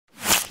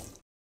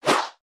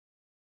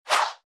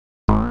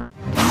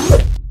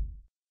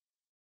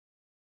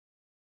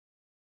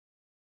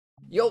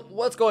Yo,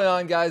 what's going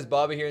on, guys?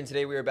 Bobby here, and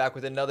today we are back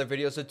with another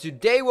video. So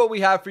today what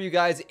we have for you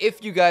guys,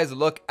 if you guys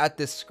look at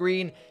the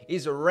screen,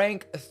 is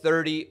rank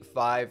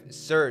 35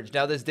 Surge.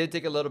 Now this did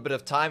take a little bit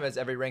of time, as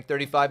every rank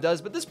 35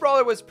 does, but this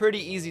brawler was pretty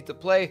easy to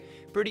play,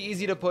 pretty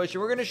easy to push,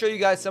 and we're going to show you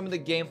guys some of the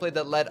gameplay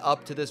that led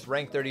up to this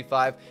rank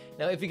 35.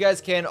 Now if you guys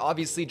can,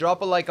 obviously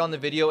drop a like on the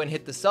video and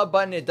hit the sub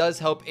button. It does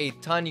help a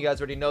ton. You guys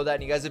already know that,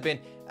 and you guys have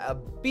been a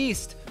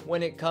beast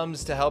when it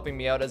comes to helping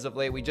me out as of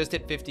late. We just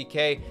hit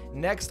 50k.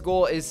 Next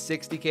goal is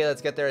 60k.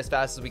 Let's get there as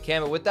fast as we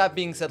can. But with that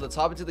being said, let's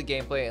hop into the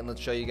gameplay and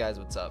let's show you guys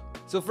what's up.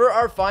 So for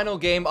our final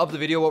game of the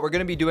video, what we're going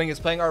to be doing is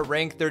playing our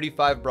rank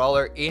 35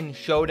 brawler in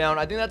Showdown.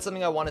 I think that's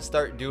something I want to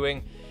start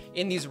doing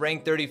in these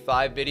rank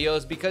 35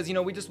 videos, because you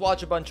know, we just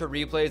watch a bunch of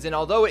replays, and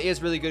although it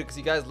is really good because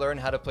you guys learn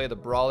how to play the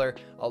brawler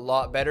a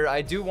lot better,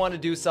 I do want to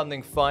do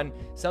something fun,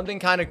 something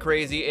kind of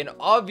crazy. And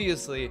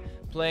obviously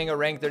playing a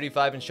rank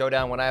 35 in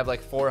Showdown when I have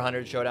like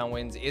 400 Showdown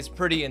wins is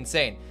pretty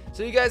insane.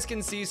 So you guys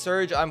can see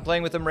Surge, I'm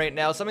playing with him right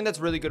now. Something that's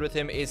really good with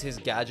him is his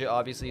gadget.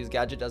 Obviously his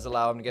gadget does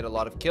allow him to get a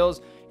lot of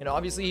kills, and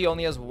obviously he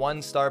only has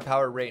one star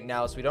power right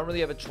now, so we don't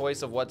really have a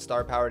choice of what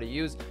star power to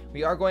use.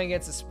 We are going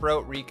against the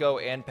Sprout, Rico,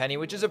 and Penny,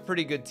 which is a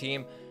pretty good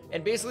team.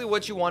 And basically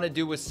what you want to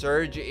do with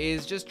Surge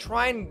is just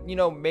try and, you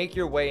know, make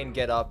your way and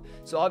get up.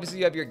 So obviously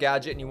you have your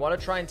gadget and you want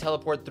to try and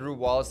teleport through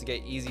walls to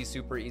get easy,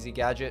 super easy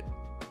gadget.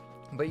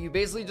 But you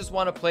basically just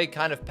want to play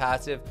kind of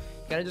passive.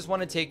 You kind of just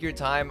want to take your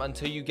time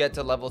until you get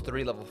to level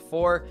 3, level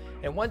 4.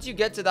 And once you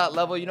get to that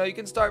level, you know, you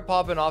can start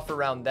popping off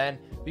around then.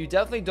 But you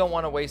definitely don't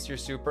want to waste your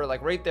super.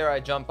 Like right there, I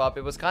jump up.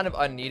 It was kind of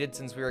unneeded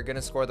since we were going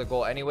to score the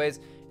goal anyways.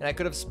 And I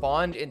could have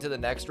spawned into the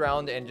next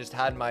round and just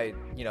had my,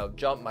 you know,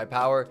 jump my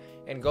power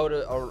and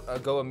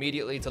go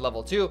immediately to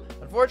level 2.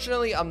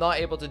 Unfortunately, I'm not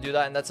able to do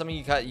that. And that's something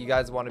you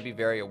guys want to be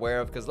very aware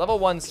of, because level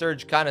 1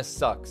 Surge kind of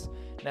sucks.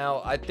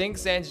 Now, I think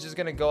Sans is just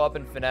going to go up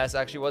and finesse.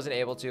 Actually, wasn't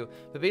able to.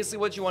 But basically,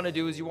 what you want to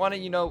do is you want to,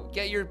 you know,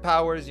 get your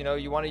powers. You know,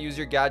 you want to use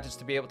your gadgets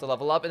to be able to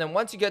level up. And then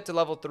once you get to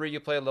level 3, you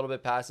play a little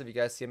bit passive. You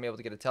guys see I'm able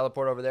to get a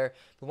teleport over there.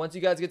 But once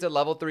you guys get to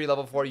level 3,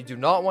 level 4, you do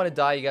not want to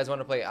die. You guys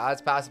want to play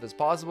as passive as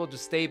possible.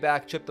 Just stay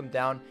back, chip them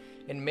down,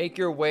 and make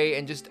your way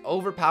and just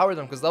overpower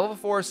them. Because level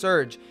 4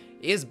 Surge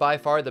is by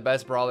far the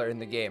best brawler in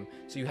the game.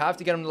 So you have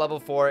to get him to level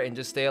 4 and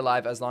just stay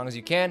alive as long as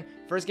you can.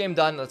 First game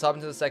done. Let's hop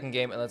into the second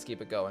game and let's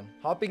keep it going.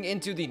 Hopping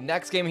into the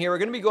next game here, we're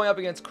going to be going up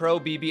against Crow,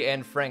 BB,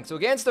 and Frank. So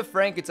against the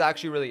Frank, it's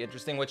actually really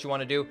interesting what you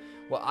want to do.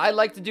 What I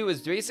like to do is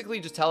basically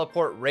just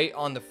teleport right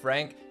on the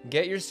Frank,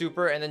 get your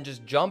super, and then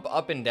just jump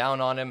up and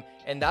down on him.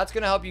 And that's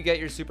going to help you get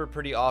your super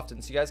pretty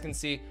often. So you guys can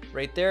see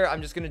right there,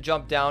 I'm just going to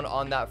jump down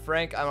on that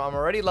Frank. I'm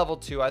already level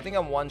 2. I think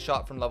I'm one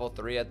shot from level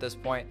 3 at this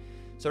point.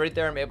 So right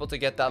there, I'm able to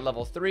get that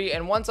level 3.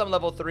 And once I'm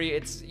level 3,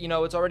 it's, you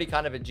know, it's already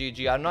kind of a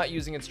GG. I'm not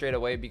using it straight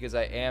away because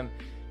I am,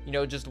 you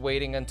know, just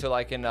waiting until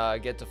I can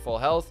get to full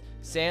health.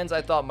 Sans, I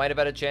thought, might have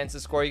had a chance to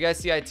score. You guys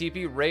see I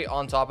TP right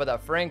on top of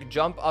that Frank,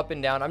 jump up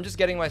and down. I'm just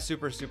getting my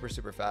super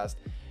fast.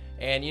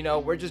 And, you know,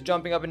 we're just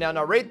jumping up and down.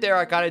 Now, right there,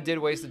 I kind of did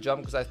waste the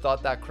jump because I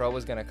thought that Crow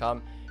was going to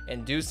come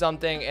and do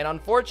something. And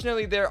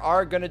unfortunately, they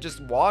are going to just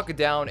walk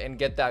down and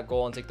get that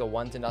goal and take the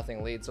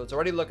 1-0 lead. So it's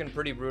already looking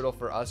pretty brutal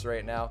for us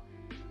right now.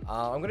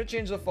 I'm going to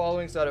change the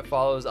following so that it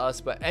follows us.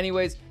 But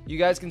anyways, you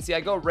guys can see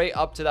I go right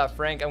up to that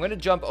Frank. I'm going to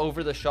jump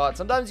over the shot.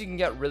 Sometimes you can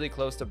get really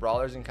close to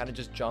brawlers and kind of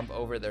just jump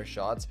over their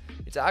shots.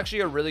 It's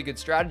actually a really good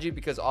strategy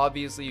because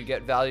obviously you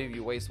get value if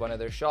you waste one of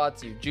their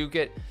shots, you juke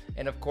it,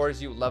 and of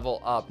course you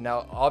level up.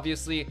 Now,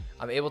 obviously,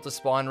 I'm able to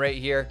spawn right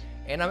here,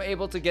 and I'm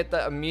able to get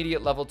the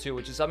immediate level 2,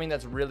 which is something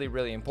that's really,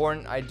 really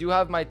important. I do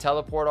have my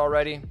teleport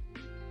already.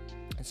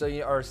 So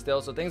you are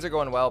still, so things are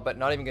going well, but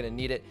not even going to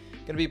need it.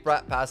 Going to be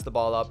pass the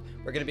ball up.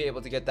 We're going to be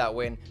able to get that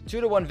win.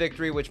 2-1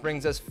 victory, which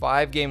brings us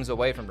 5 games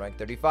away from rank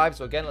 35.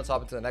 So again, let's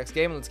hop into the next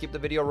game and let's keep the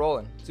video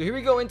rolling. So here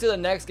we go into the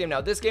next game.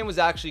 Now this game was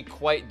actually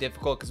quite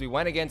difficult because we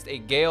went against a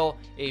Gale,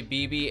 a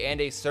BB,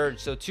 and a Surge.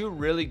 So 2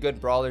 really good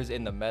brawlers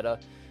in the meta.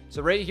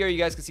 So right here, you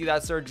guys can see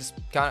that Surge is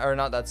kind of, or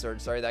not that Surge,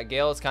 sorry, that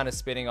Gale is kind of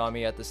spinning on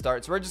me at the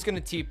start. So we're just going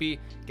to TP,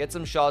 get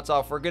some shots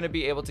off. We're going to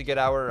be able to get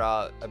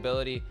our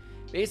ability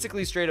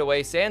basically straight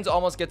away. Sans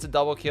almost gets a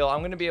double kill. I'm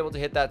going to be able to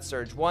hit that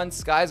Surge once.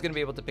 Sky's going to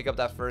be able to pick up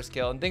that first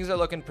kill. And things are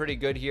looking pretty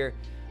good here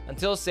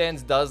until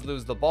Sans does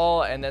lose the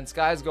ball. And then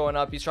Sky's going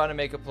up. He's trying to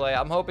make a play.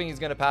 I'm hoping he's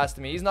going to pass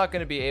to me. He's not going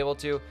to be able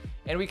to.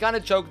 And we kind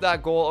of choked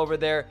that goal over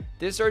there.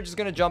 This Surge is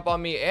going to jump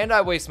on me and I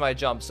waste my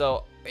jump.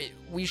 So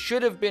we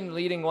should have been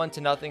leading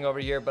 1-0 over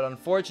here. But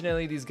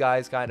unfortunately, these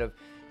guys kind of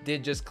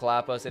did just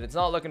clap us, and it's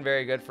not looking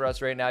very good for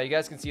us right now. You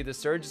guys can see the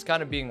Surge is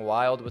kind of being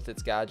wild with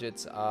its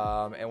gadgets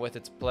and with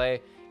its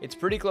play. It's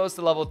pretty close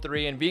to level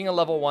 3, and being a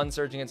level 1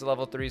 Surge against a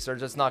level 3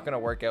 Surge, that's not going to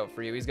work out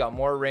for you. He's got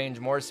more range,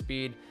 more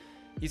speed.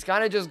 He's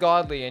kind of just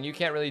godly, and you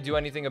can't really do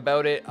anything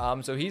about it.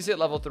 So he's hit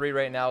level 3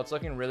 right now. It's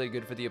looking really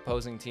good for the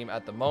opposing team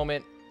at the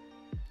moment.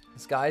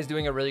 Sky's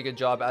doing a really good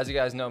job. As you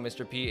guys know,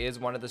 Mr. P is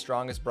one of the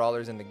strongest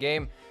brawlers in the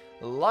game.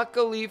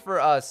 Luckily for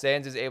us,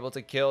 Sans is able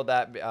to kill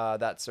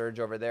that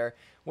Surge over there,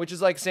 which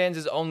is like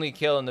Sans' only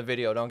kill in the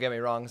video. Don't get me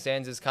wrong.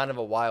 Sans is kind of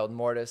a wild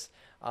mortis.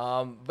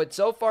 But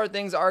so far,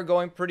 things are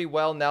going pretty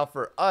well now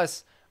for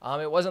us.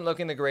 It wasn't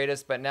looking the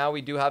greatest, but now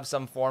we do have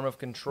some form of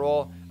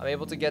control. I'm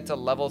able to get to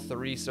level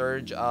 3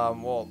 Surge.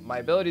 Well, my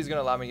ability is going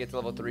to allow me to get to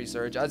level 3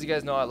 Surge. As you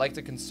guys know, I like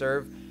to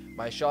conserve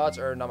my shots,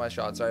 or not my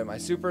shots, sorry, my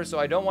super. So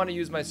I don't want to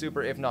use my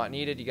super if not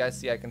needed. You guys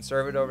see I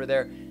conserve it over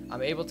there.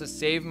 I'm able to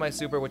save my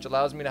super, which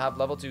allows me to have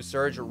level 2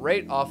 Surge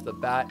right off the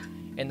bat.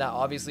 And that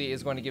obviously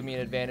is going to give me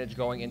an advantage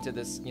going into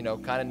this, you know,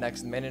 kind of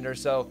next minute or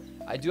so.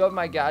 I do have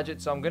my gadget,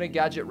 so I'm going to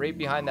gadget right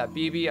behind that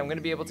BB. I'm going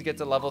to be able to get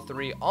to level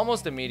 3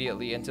 almost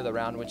immediately into the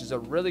round, which is a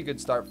really good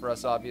start for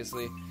us,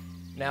 obviously.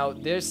 Now,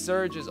 this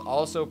Surge is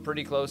also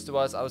pretty close to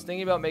us. I was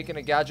thinking about making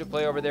a gadget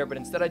play over there, but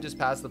instead I just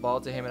passed the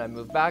ball to him and I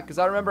moved back. Because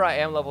I remember I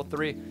am level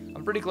 3.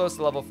 I'm pretty close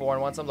to level 4,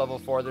 and once I'm level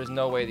 4, there's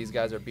no way these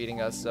guys are beating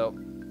us. So,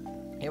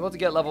 able to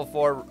get level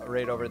 4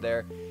 right over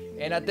there.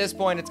 And at this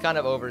point, it's kind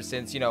of over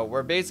since, you know,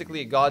 we're basically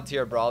a god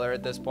tier brawler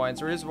at this point.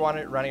 So we're just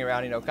running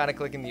around, you know, kind of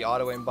clicking the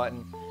auto aim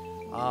button.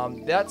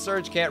 That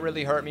Surge can't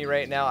really hurt me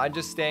right now. I'm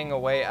just staying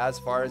away as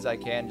far as I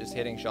can, just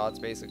hitting shots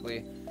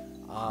basically.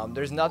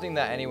 There's nothing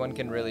that anyone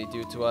can really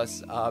do to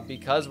us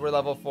because we're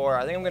level 4.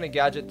 I think I'm going to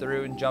gadget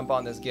through and jump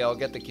on this Gale,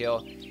 get the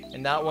kill.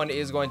 And that one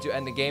is going to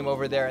end the game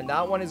over there. And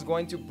that one is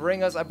going to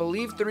bring us, I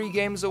believe, 3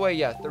 games away.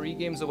 Yeah, 3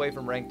 games away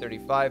from rank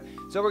 35.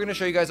 So we're going to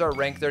show you guys our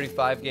rank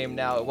 35 game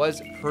now. It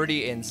was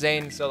pretty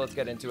insane. So let's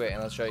get into it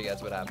and let's show you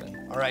guys what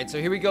happened. All right, so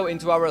here we go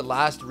into our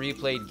last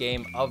replayed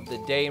game of the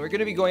day. And we're going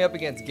to be going up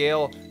against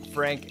Gale,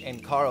 Frank,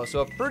 and Carl. So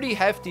a pretty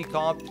hefty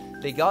comp.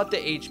 They got the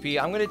HP.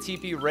 I'm going to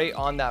TP right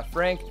on that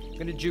Frank. I'm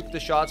going to juke the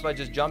shots by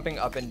just jumping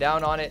up and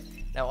down on it.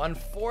 Now,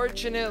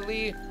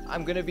 unfortunately,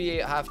 I'm going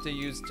to have to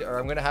use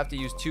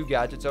 2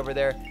 gadgets over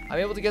there. I'm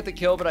able to get the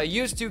kill, but I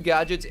used 2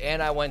 gadgets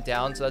and I went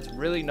down, so that's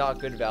really not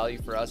good value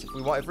for us.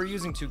 If we're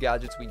using 2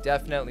 gadgets, we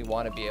definitely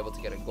want to be able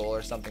to get a goal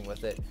or something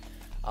with it.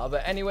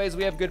 But anyways,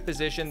 we have good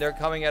position. They're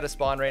coming at a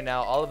spawn right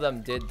now. All of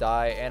them did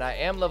die, and I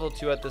am level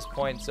 2 at this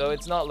point, so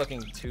it's not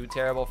looking too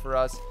terrible for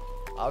us.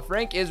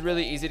 Frank is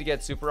really easy to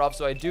get super off,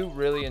 so I do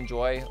really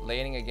enjoy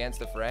laning against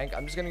the Frank.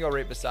 I'm just going to go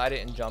right beside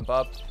it and jump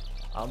up.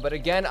 But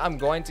again, I'm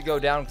going to go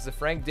down because the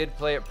Frank did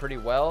play it pretty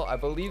well. I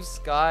believe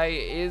Sky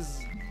is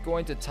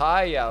going to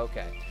tie. Yeah,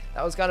 okay.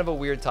 That was kind of a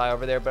weird tie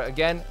over there. But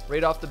again,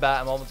 right off the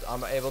bat,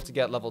 I'm able to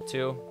get level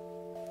 2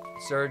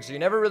 Surge. So you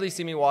never really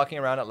see me walking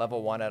around at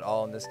level 1 at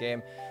all in this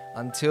game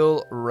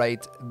until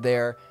right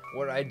there,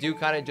 where I do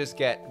kind of just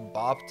get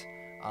bopped.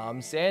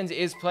 Sans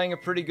is playing a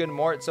pretty good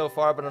Mort so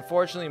far, but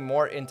unfortunately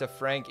Mort into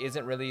Frank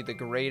isn't really the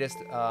greatest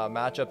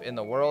matchup in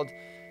the world.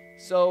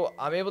 So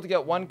I'm able to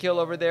get 1 kill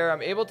over there.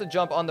 I'm able to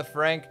jump on the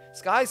Frank.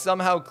 Sky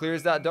somehow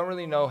clears that. Don't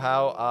really know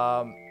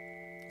how.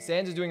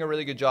 Sans is doing a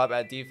really good job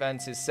at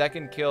defense. His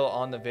 2nd kill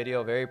on the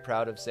video. Very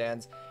proud of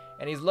Sans.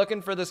 And he's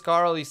looking for this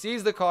Carl. He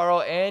sees the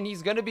Carl, and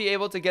he's going to be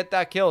able to get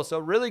that kill. So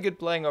really good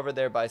playing over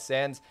there by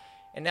Sans.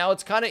 And now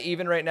it's kind of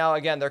even right now.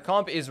 Again, their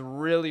comp is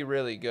really,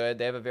 really good.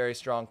 They have a very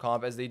strong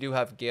comp, as they do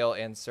have Gale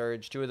and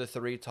Surge, 2 of the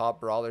 3 top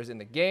brawlers in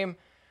the game.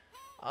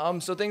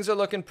 So things are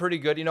looking pretty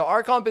good. You know,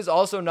 our comp is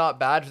also not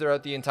bad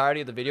throughout the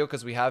entirety of the video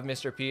because we have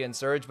Mr. P and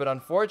Surge, but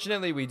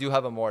unfortunately we do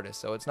have a Mortis,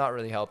 so it's not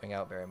really helping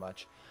out very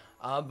much.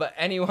 But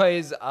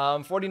anyways,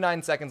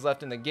 49 seconds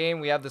left in the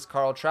game. We have this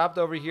Carl trapped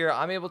over here.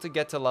 I'm able to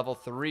get to level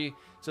 3,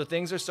 so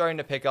things are starting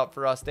to pick up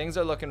for us. Things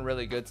are looking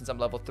really good since I'm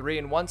level 3,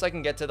 and once I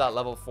can get to that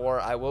level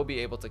 4, I will be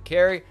able to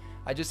carry.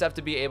 I just have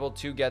to be able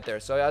to get there.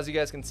 So as you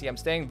guys can see, I'm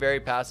staying very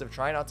passive,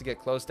 trying not to get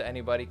close to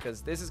anybody,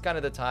 because this is kind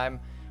of the time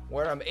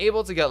where I'm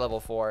able to get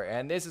level 4,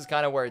 and this is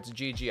kind of where it's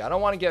GG. I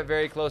don't want to get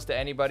very close to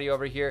anybody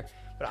over here,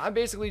 but I'm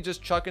basically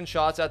just chucking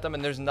shots at them,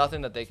 and there's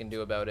nothing that they can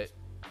do about it.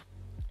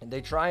 And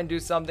they try and do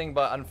something,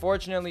 but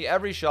unfortunately,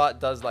 every shot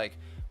does like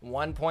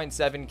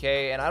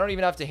 1.7k, and I don't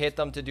even have to hit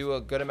them to do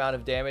a good amount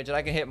of damage, and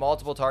I can hit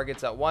multiple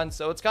targets at once,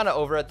 so it's kind of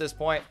over at this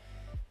point.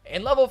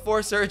 In level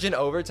 4 Surge in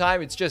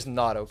overtime, it's just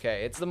not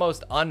okay. It's the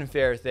most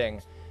unfair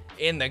thing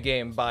in the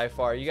game by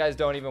far. You guys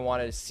don't even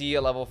want to see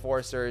a level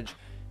 4 Surge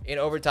in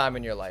overtime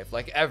in your life,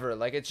 like ever.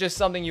 Like, it's just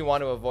something you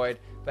want to avoid.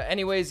 But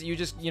anyways, you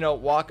just, you know,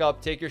 walk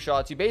up, take your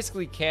shots. You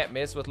basically can't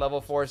miss with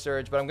level 4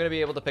 Surge, but I'm going to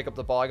be able to pick up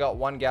the ball. I got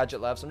 1 gadget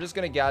left, so I'm just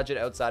going to gadget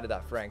outside of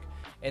that Frank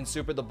and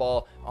super the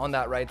ball on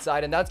that right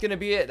side, and that's going to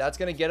be it. That's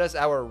going to get us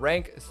our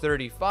rank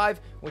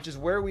 35, which is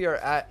where we are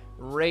at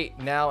right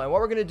now. And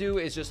what we're going to do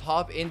is just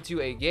hop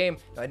into a game.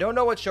 Now, I don't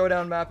know what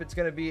showdown map it's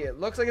going to be. It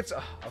looks like it's,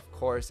 of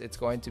course, it's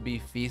going to be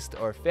Feast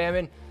or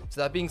Famine.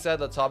 So that being said,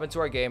 let's hop into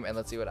our game and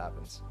let's see what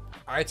happens.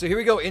 All right, so here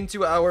we go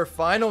into our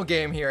final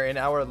game here in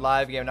our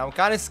live game. Now, I'm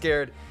kind of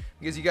scared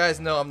because you guys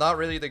know I'm not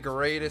really the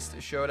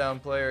greatest showdown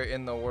player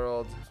in the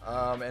world.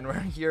 And we're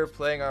here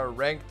playing our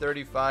rank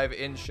 35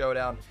 in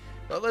showdown.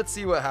 But let's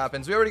see what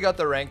happens. We already got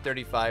the rank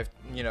 35,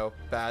 you know,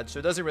 badge, so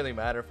it doesn't really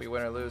matter if we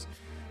win or lose.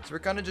 So we're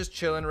kind of just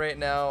chilling right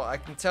now. I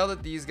can tell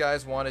that these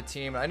guys want a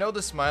team. I know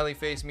the smiley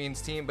face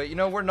means team, but you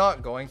know, we're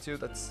not going to.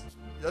 That's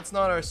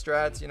not our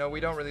strats. You know, we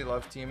don't really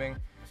love teaming.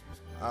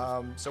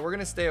 So we're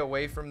gonna stay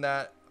away from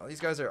that. Oh, these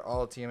guys are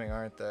all teaming,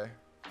 aren't they?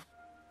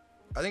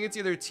 I think it's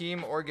either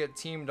team or get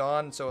teamed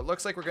on. So it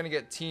looks like we're gonna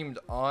get teamed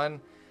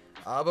on,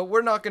 but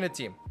we're not gonna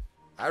team.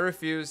 I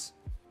refuse.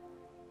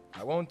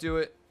 I won't do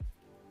it.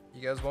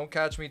 You guys won't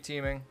catch me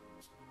teaming.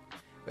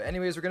 But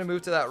anyways, we're going to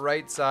move to that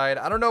right side.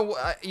 I don't know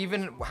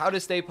even how to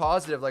stay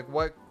positive. Like,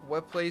 what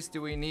place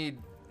do we need?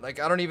 Like,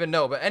 I don't even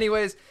know. But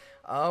anyways,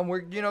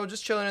 we're, you know,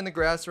 just chilling in the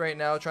grass right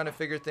now, trying to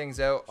figure things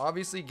out.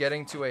 Obviously,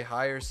 getting to a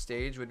higher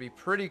stage would be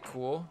pretty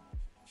cool.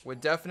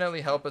 Would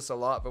definitely help us a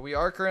lot. But we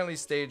are currently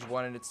stage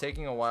 1, and it's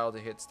taking a while to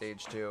hit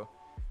stage 2.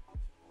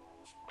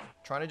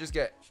 Trying to just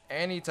get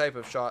any type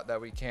of shot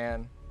that we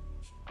can.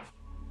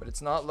 But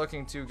it's not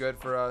looking too good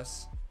for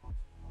us.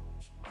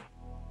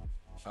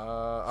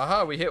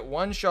 We hit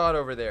 1 shot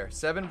over there.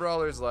 7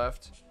 brawlers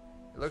left.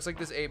 It looks like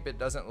this 8-bit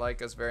doesn't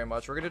like us very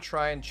much. We're going to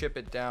try and chip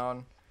it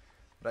down.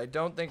 But I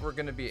don't think we're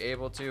going to be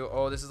able to.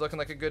 Oh, this is looking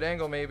like a good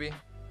angle maybe.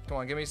 Come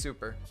on, give me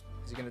super.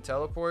 Is he going to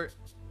teleport?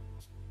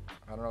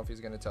 I don't know if he's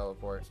going to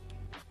teleport.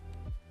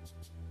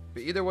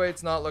 But either way,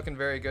 it's not looking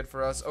very good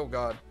for us. Oh,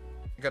 God.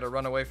 I got to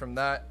run away from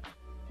that.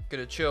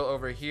 Gonna chill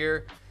over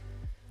here.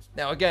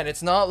 Now, again,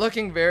 it's not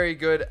looking very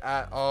good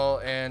at all.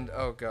 And,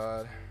 oh,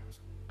 God.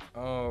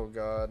 Oh,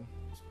 God.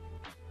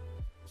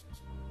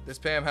 This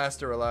Pam has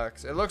to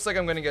relax. It looks like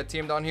I'm going to get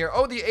teamed on here.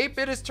 Oh, the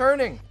 8-bit is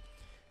turning.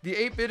 The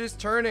 8-bit is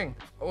turning.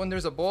 Oh, and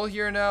there's a bull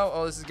here now.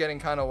 Oh, this is getting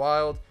kind of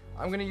wild.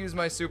 I'm going to use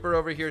my super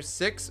over here.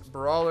 6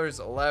 brawlers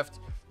left.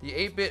 The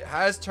 8-bit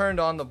has turned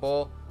on the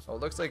bull. Oh,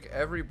 it looks like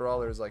every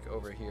brawler is like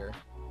over here.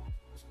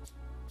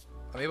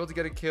 I'm able to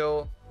get a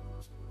kill.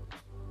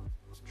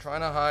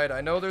 Trying to hide.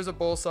 I know there's a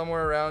bull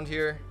somewhere around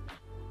here.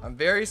 I'm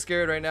very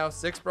scared right now.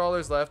 6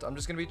 brawlers left. I'm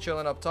just going to be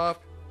chilling up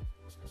top.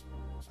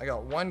 I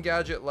got 1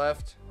 gadget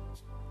left.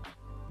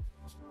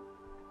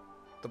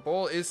 The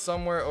bull is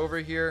somewhere over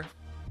here.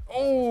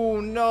 Oh,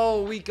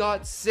 no. We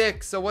got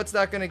 6. So what's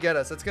that going to get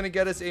us? That's going to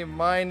get us a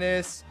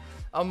minus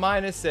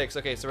 6.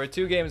 Okay, so we're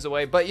 2 games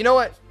away. But you know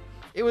what?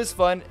 It was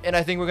fun, and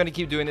I think we're going to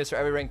keep doing this for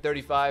every rank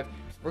 35.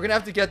 We're going to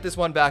have to get this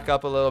one back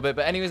up a little bit.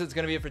 But anyways, it's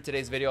going to be it for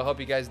today's video. I hope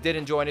you guys did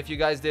enjoy. And if you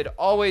guys did,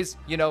 always,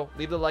 you know,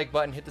 leave the like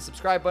button, hit the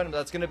subscribe button. But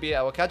that's going to be it.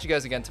 I will catch you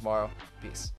guys again tomorrow. Peace.